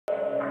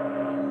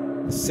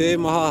سه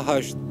ماه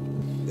هشت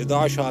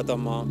 11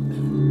 هاتما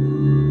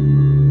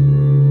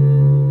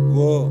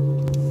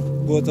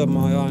قوت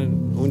ما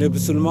يعني هوني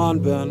بسلمان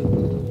بان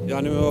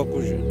يعني ما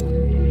كوجي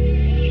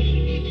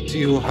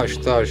سيهو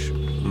 18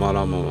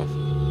 مالا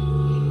ما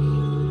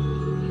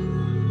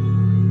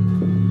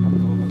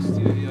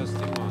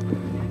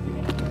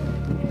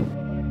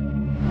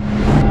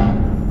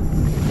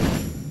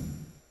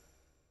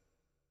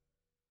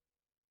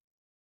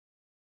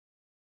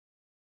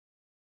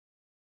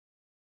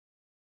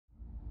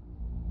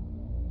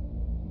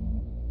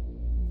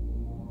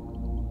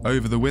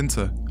Over the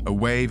winter, a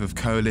wave of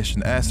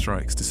coalition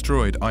airstrikes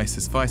destroyed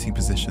ISIS fighting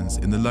positions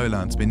in the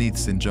lowlands beneath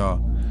Sinjar,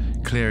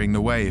 clearing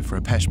the way for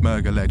a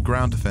Peshmerga-led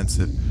ground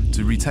offensive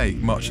to retake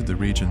much of the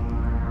region.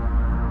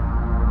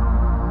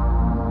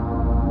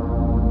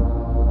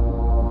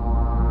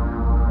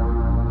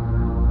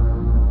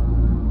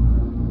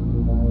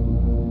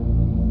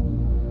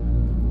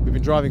 We've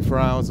been driving for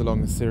hours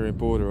along the Syrian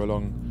border,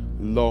 along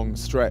a long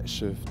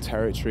stretch of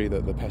territory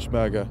that the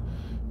Peshmerga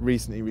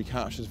recently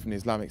recaptured from the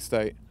Islamic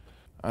State.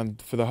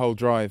 And for the whole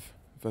drive,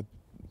 for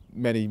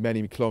many,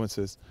 many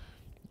kilometres,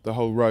 the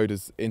whole road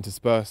is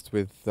interspersed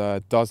with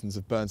dozens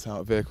of burnt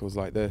out vehicles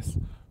like this,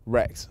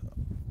 wrecked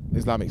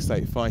Islamic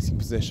State fighting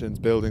positions,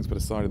 buildings by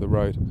the side of the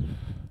road.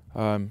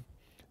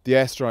 The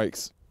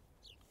airstrikes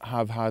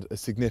have had a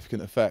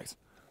significant effect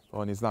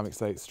on Islamic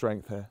State's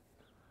strength here.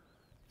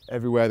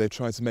 Everywhere they've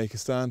tried to make a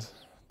stand,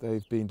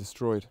 they've been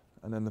destroyed,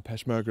 and then the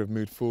Peshmerga have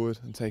moved forward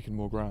and taken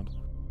more ground.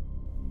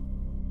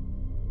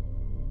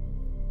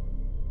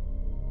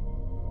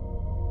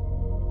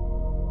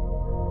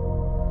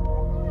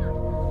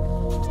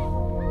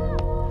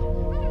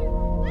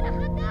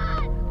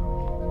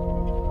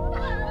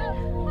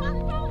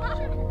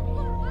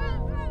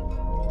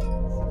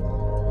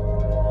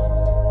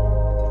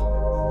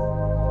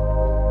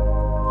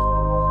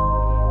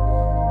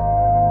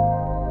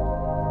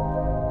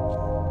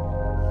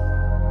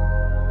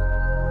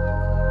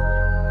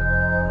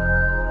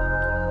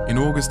 In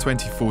August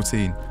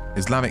 2014,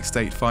 Islamic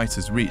State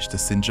fighters reached the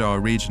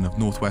Sinjar region of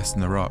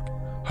northwestern Iraq,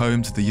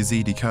 home to the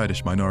Yazidi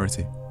Kurdish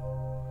minority.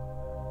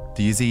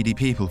 The Yazidi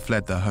people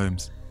fled their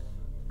homes.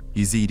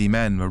 Yazidi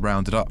men were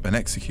rounded up and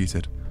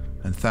executed,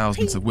 and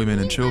thousands of women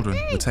and children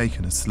were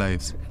taken as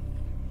slaves.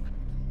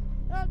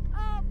 A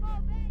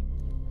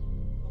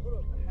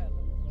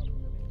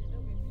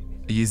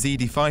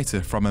Yazidi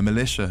fighter from a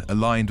militia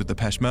aligned with the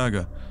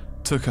Peshmerga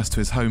took us to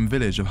his home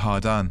village of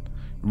Hardan,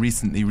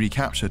 recently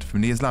recaptured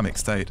from the Islamic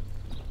State.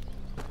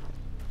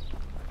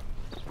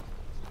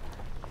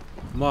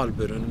 مال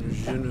برن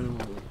جن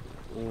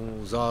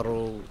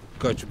وزارو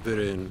كاج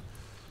برن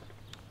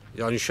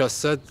يعني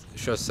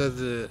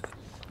شاسد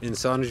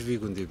إنسانش في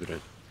قندي برن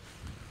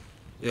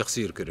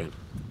يخسير كرن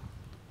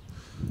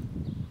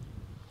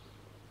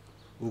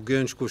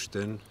وجينش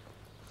كشتن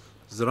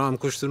زرام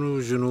كشتن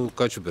وجنو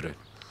كاج برن.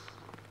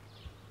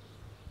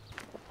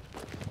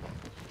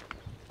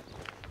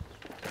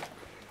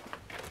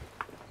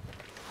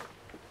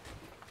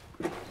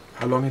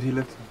 How long had he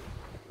lived?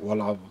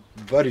 والله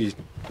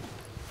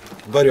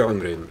بري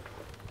عمرين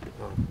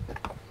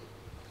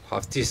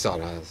حفتي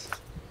سال هذا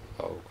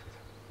أو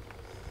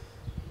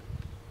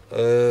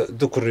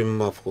ذكري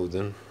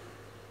مفقودا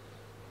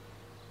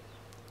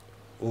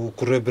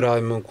وكره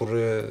براي من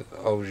كره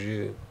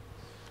أوجي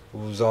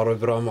وزار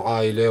براي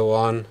عائلة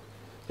وان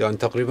يعني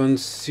تقريبا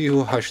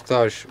سيهو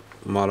 18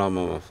 مالا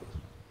ما مفقود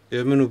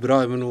منو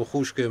براي منو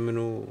خوش كي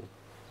منو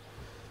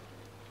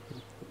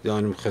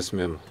يعني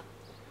مخسمه.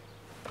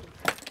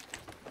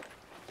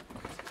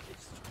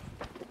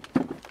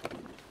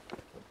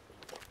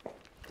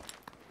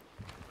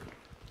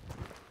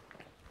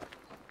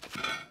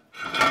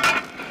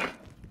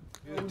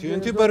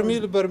 انت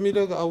برميل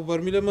او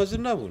برميل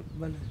مازن نبون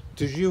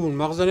تجيون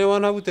مخزن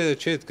وانا بو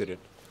تشيت كرن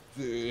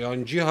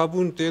يعني جي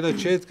هابون تيدا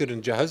تشيت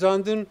كرن جهز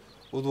عندن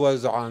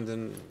وضوزع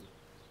عندن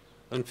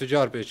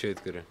انفجار بيتشيت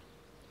كرن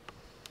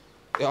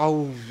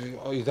او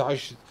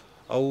 11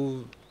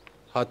 او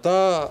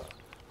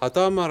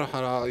حتى ما راح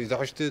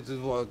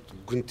 11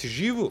 كنت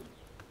تجيبه.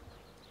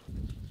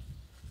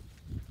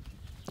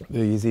 The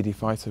Yazidi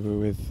fighter we were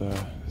with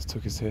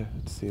took us here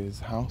to see his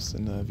house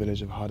in the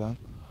village of Hardan.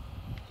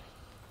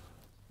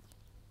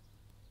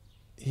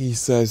 He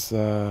says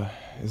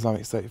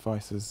Islamic State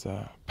fighters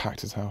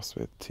packed his house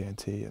with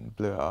TNT and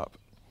blew it up.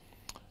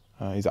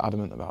 He's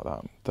adamant about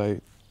that. Though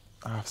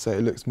I have to say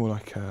it looks more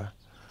like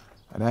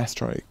an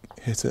airstrike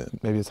hit it.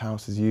 Maybe his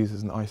house is used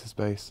as an ISIS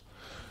base.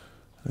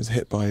 It was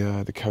hit by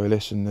the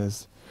coalition. There's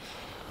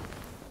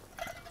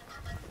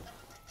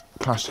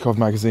Kalashnikov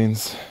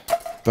magazines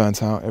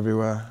burnt out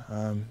everywhere.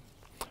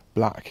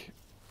 Black,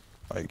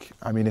 like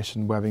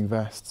ammunition webbing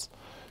vests,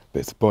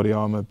 bits of body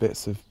armour,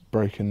 bits of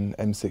broken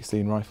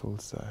M16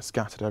 rifles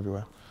scattered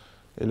everywhere.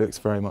 It looks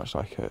very much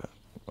like an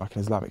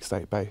Islamic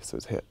State base that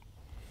was hit.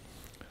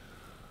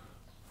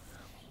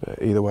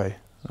 But either way,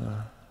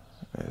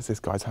 it's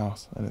this guy's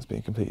house and it's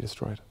been completely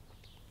destroyed.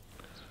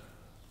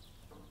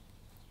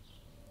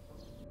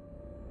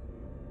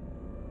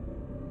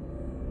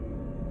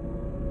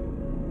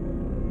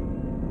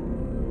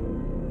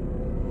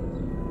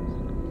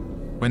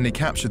 When they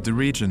captured the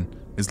region,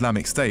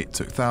 Islamic State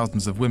took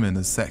thousands of women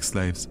as sex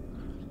slaves,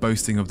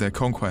 boasting of their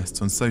conquests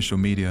on social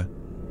media.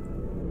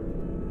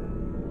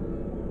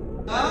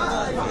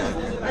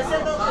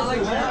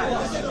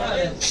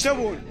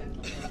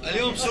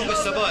 اليوم سوق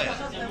السبايا،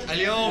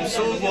 اليوم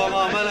سوق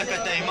وما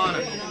ملكت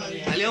أيمانكم،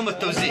 اليوم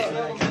التوزيع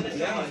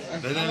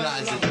بإذن الله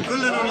عز وجل،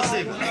 كلنا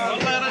نصيبه.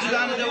 والله يا رجل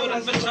أنا أدور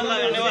إن شاء الله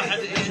يعني واحد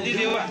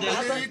يديني وحدة.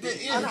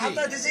 أنا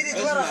حطيت يزيد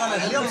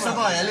ورقة اليوم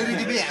سبايا اللي يريد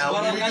يبيعها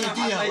واللي يريد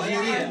يديها واللي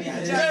يريد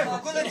كيفه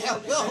كلنا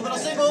نحب ياخذ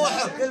نصيبه هو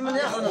حب. كل من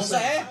ياخذ نصيبه.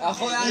 صحيح؟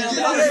 أخوي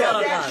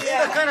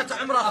إذا كانت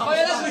عمرها أخوي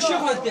لازم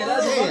نشوفها أنت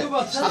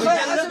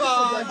لازم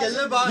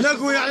نقلبها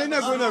نقو يعني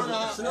نقو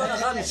سنون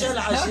خالي شيل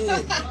عشير.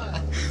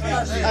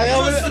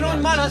 ايوه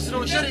السنون ما لها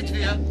سنون شريت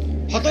فيها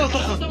حطوها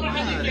تخف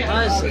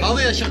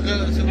قضيه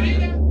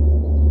شغل.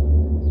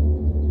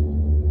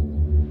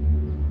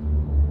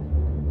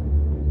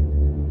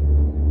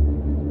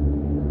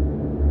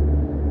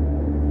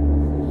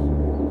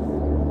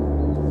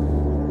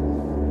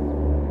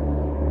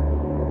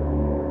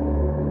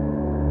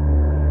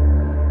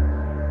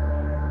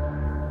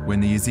 When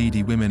the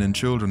Yazidi women and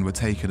children were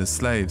taken as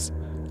slaves,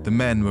 the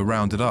men were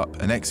rounded up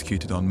and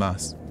executed en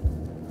masse.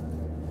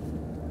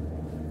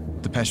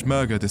 The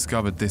Peshmerga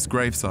discovered this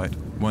gravesite,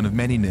 one of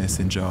many near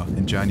Sinjar,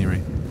 in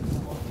January.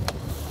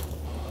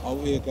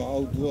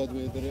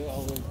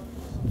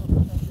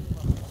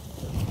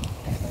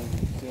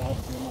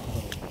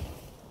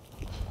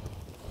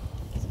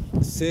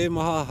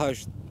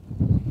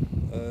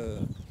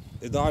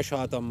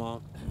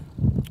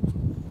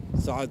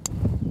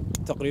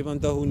 تقريبا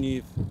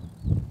دهونيف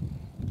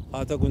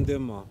هاتا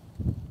قندما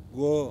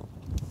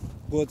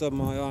قوتا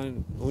ما يعني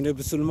هنا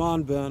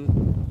بسلمان بان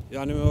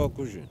يعني ما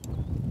كوجين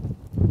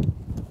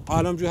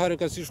عالم جوهر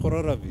كسيش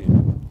قرر فيه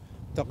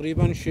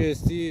تقريبا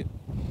شيستي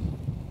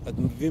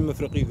في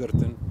مفرقي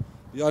قرتن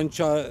يعني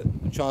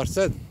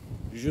شارسد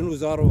جنو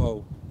زارو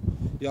او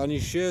يعني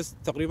شيست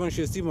تقريبا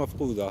شيستي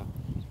مفقودة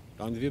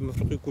يعني في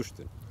مفرقي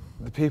كشتن.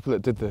 The people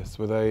that did this,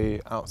 were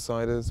they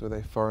outsiders, were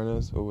they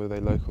foreigners, or were they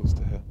locals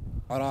to here?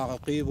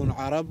 عراقي بون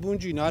عرب بون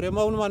جيناري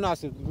ما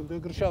ناس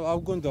قرشاب او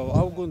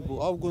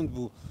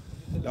قندبو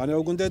يعني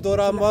او قندي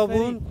دورا ما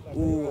بون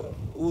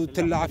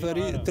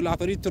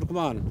وتلعفري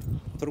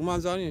تركمان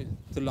زاني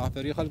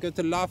تلعفري خلقه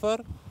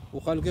تلعفر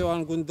وخلقه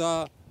وان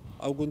قندا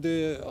او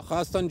قندي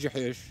خاصة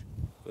جحيش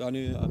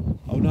يعني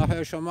او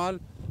ناحية شمال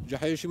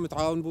جحيشي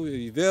متعاون بو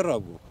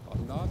يفيربو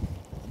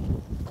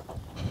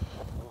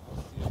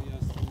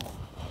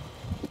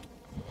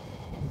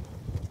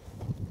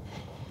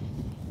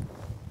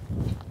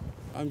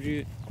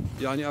امجي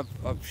يعني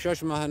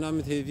افشاش ما هنا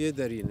متهيفيه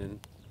دارينن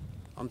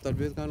ام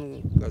تلبيت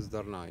كانوا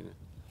قصدرناين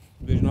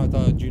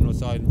بيجناتا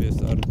جينوسايد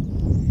بيسر.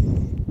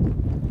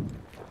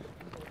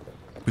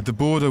 With the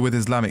border with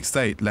Islamic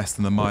State less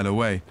than a mile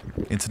away,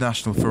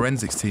 international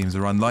forensics teams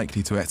are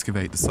unlikely to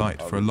excavate the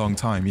site for a long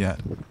time yet.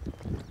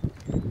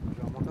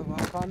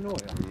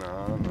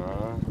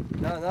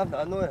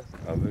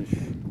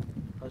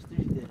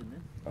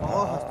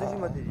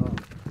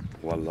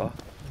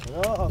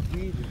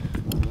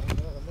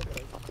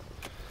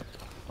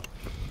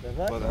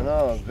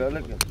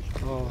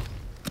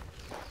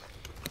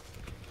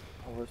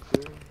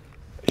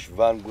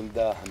 شفان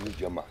قلدا حمي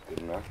جمع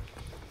كرنا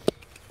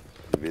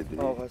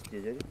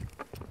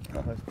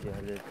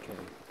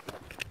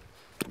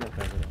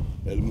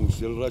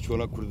الموصل راش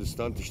ولا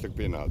كردستان تشتك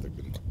بين هذا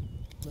كله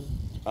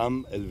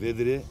ام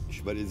الفيدري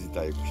شبالي زي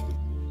تايك كشتي.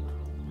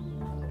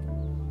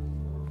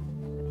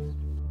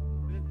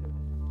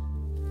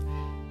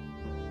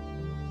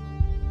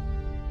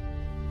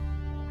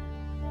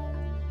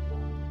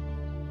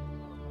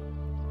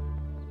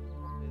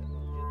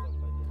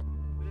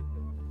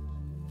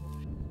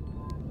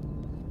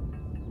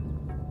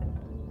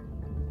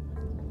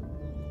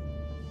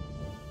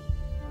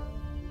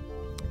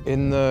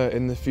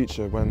 In the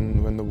future,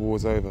 when the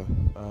war's over,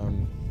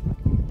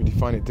 would you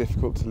find it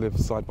difficult to live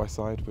side by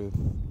side with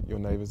your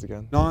neighbours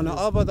again?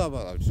 أنا أبدا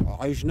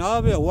عايشنا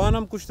بيه وأنا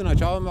مكشتنا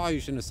شاو ما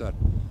عايشنا سر.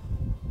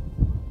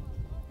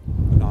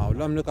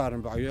 لم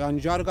نقارن بعيش يعني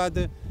جار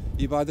قاعد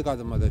يبادك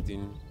قاعد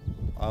مدتين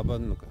أبدا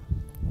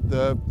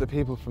نقارن. The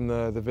people from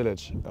the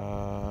village,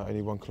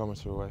 only 1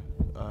 kilometre away,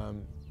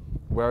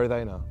 where are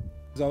they now?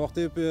 إذا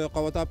وقتي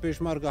بقوات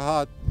بيشمركة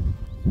هات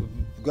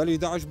قال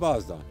 11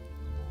 باز ده.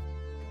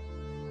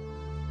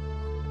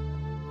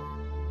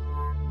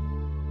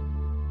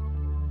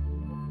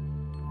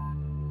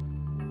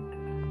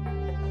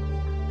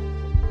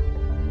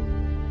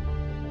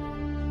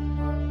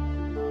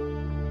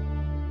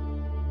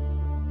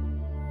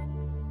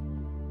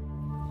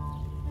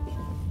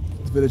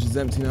 The village is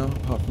empty now,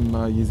 apart from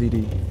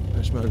Yazidi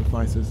Peshmerga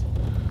fighters.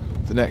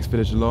 The next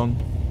village along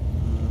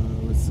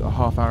was a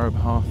half Arab,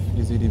 half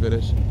Yazidi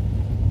village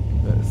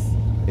that's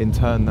in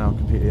turn now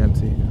completely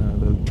empty.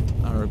 The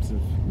Arabs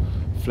have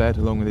fled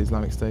along with the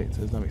Islamic State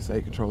to Islamic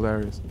State controlled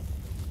areas.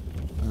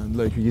 And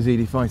local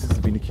Yazidi fighters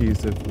have been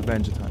accused of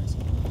revenge attacks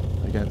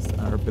against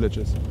Arab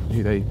villagers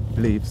who they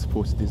believe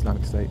supported the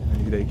Islamic State and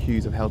who they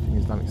accuse of helping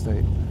the Islamic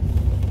State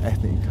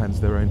ethnically cleanse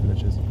their own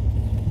villages.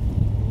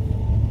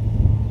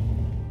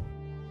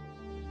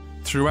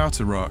 Throughout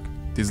Iraq,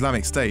 the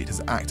Islamic State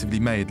has actively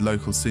made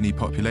local Sunni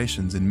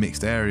populations in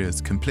mixed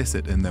areas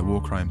complicit in their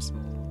war crimes.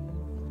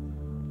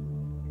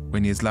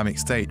 When the Islamic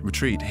State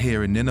retreat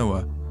here in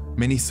Nineveh,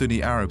 many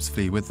Sunni Arabs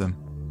flee with them.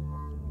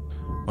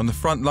 On the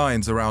front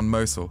lines around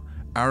Mosul,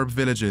 Arab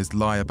villages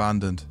lie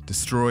abandoned,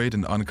 destroyed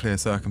in unclear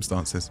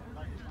circumstances.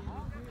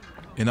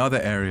 In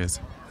other areas,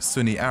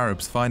 Sunni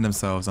Arabs find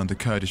themselves under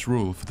Kurdish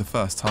rule for the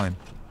first time.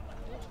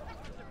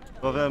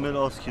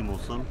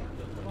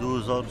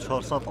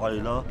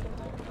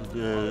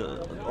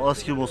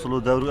 آسکی موصل و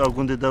دور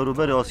گوند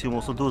دوروبری آسکی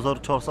موصل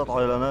 2400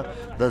 عائلانه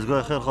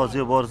دزگاه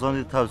خیرخوازی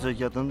بارزانی توزیع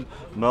کردن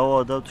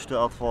مواد تشت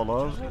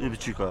اطفالها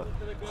بچیکا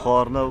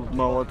خارنا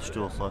مواد تشت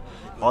وصل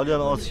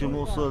حالیان آسکی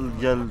موصل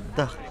گل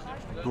ده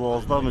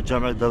 12 من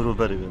جمع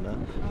دوروبری بینه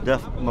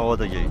دف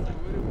مواد جدید.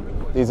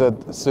 These are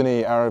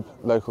Sunni Arab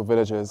local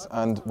villages,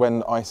 and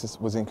when ISIS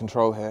was in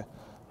control here,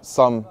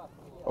 some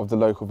of the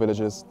local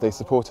villagers, they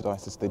supported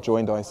ISIS, they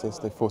joined ISIS,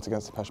 they fought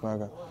against the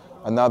Peshmerga,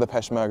 and now the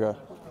Peshmerga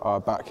are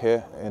back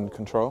here in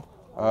control.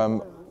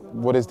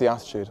 What is the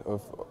attitude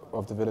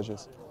of the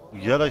villagers?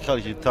 يلا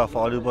كالكي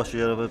تفعلي باش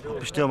يلا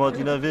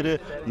بشتماتينا فيري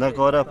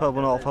نقارة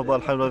فبنا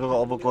أفضل حلوة في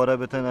أبو قارة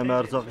بتنا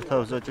مرزق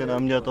توزيعين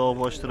أمنية أو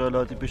باشترى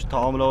لاتي بيش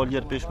تعامل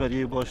أولير بيش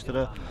مريه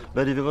باشترى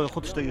بري فيقا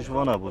خودش تجيش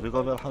وانا بو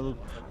فيقا بالحد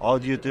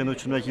عاديتين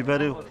وشنو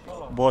بري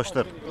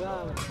باشتر.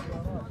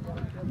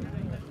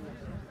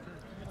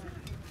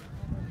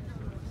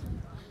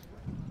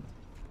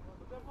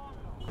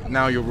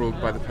 Now you're ruled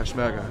by the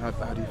Peshmerga.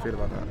 How do you feel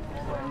about that?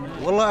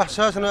 والله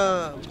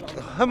إحساسنا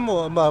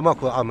هم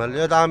ماكو عمل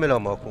يد عامله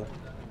ماكو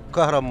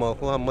كهرب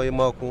ماكو هم مي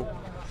ماكو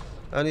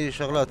يعني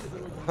شغلات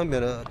هم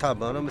يعني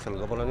تعبانة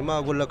مثل قبل يعني ما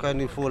أقول لك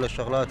يعني فول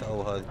الشغلات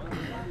أو هذه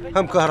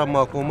هم كهرب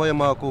ماكو مي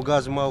ماكو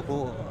غاز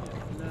ماكو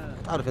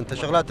تعرف أنت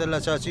الشغلات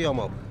الأساسية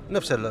ماكو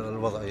نفس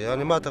الوضعية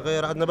يعني ما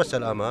تغير عندنا بس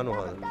الأمان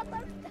وهذا.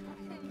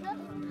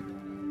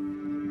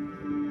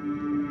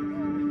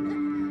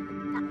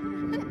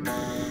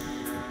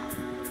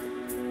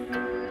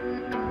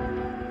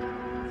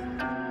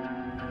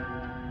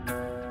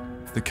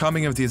 The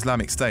coming of the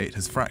Islamic State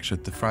has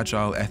fractured the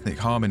fragile ethnic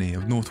harmony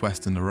of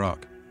northwestern Iraq.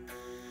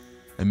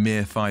 A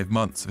mere 5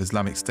 months of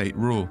Islamic State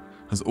rule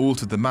has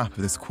altered the map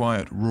of this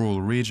quiet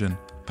rural region,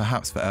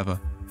 perhaps forever.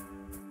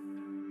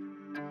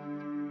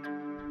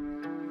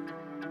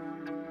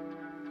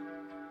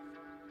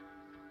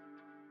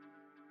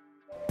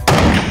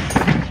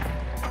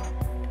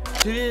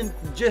 شيرين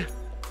جه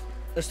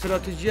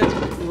استراتيجية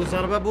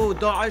وزربة بو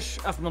داعش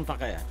في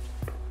منطقة يعني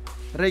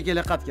ريقي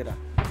لقط كده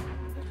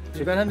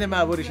شبان هندي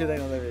ما أبوري شيء ده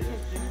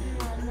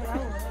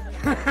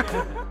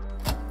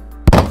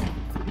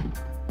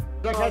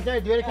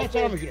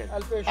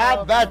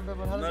بعد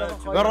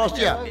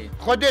بالروسيا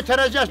خدي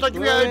تراجع استك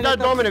بيا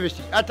دومنا بس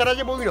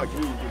التراجع بوينك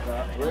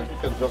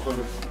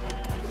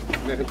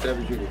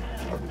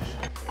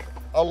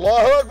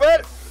الله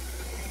أكبر.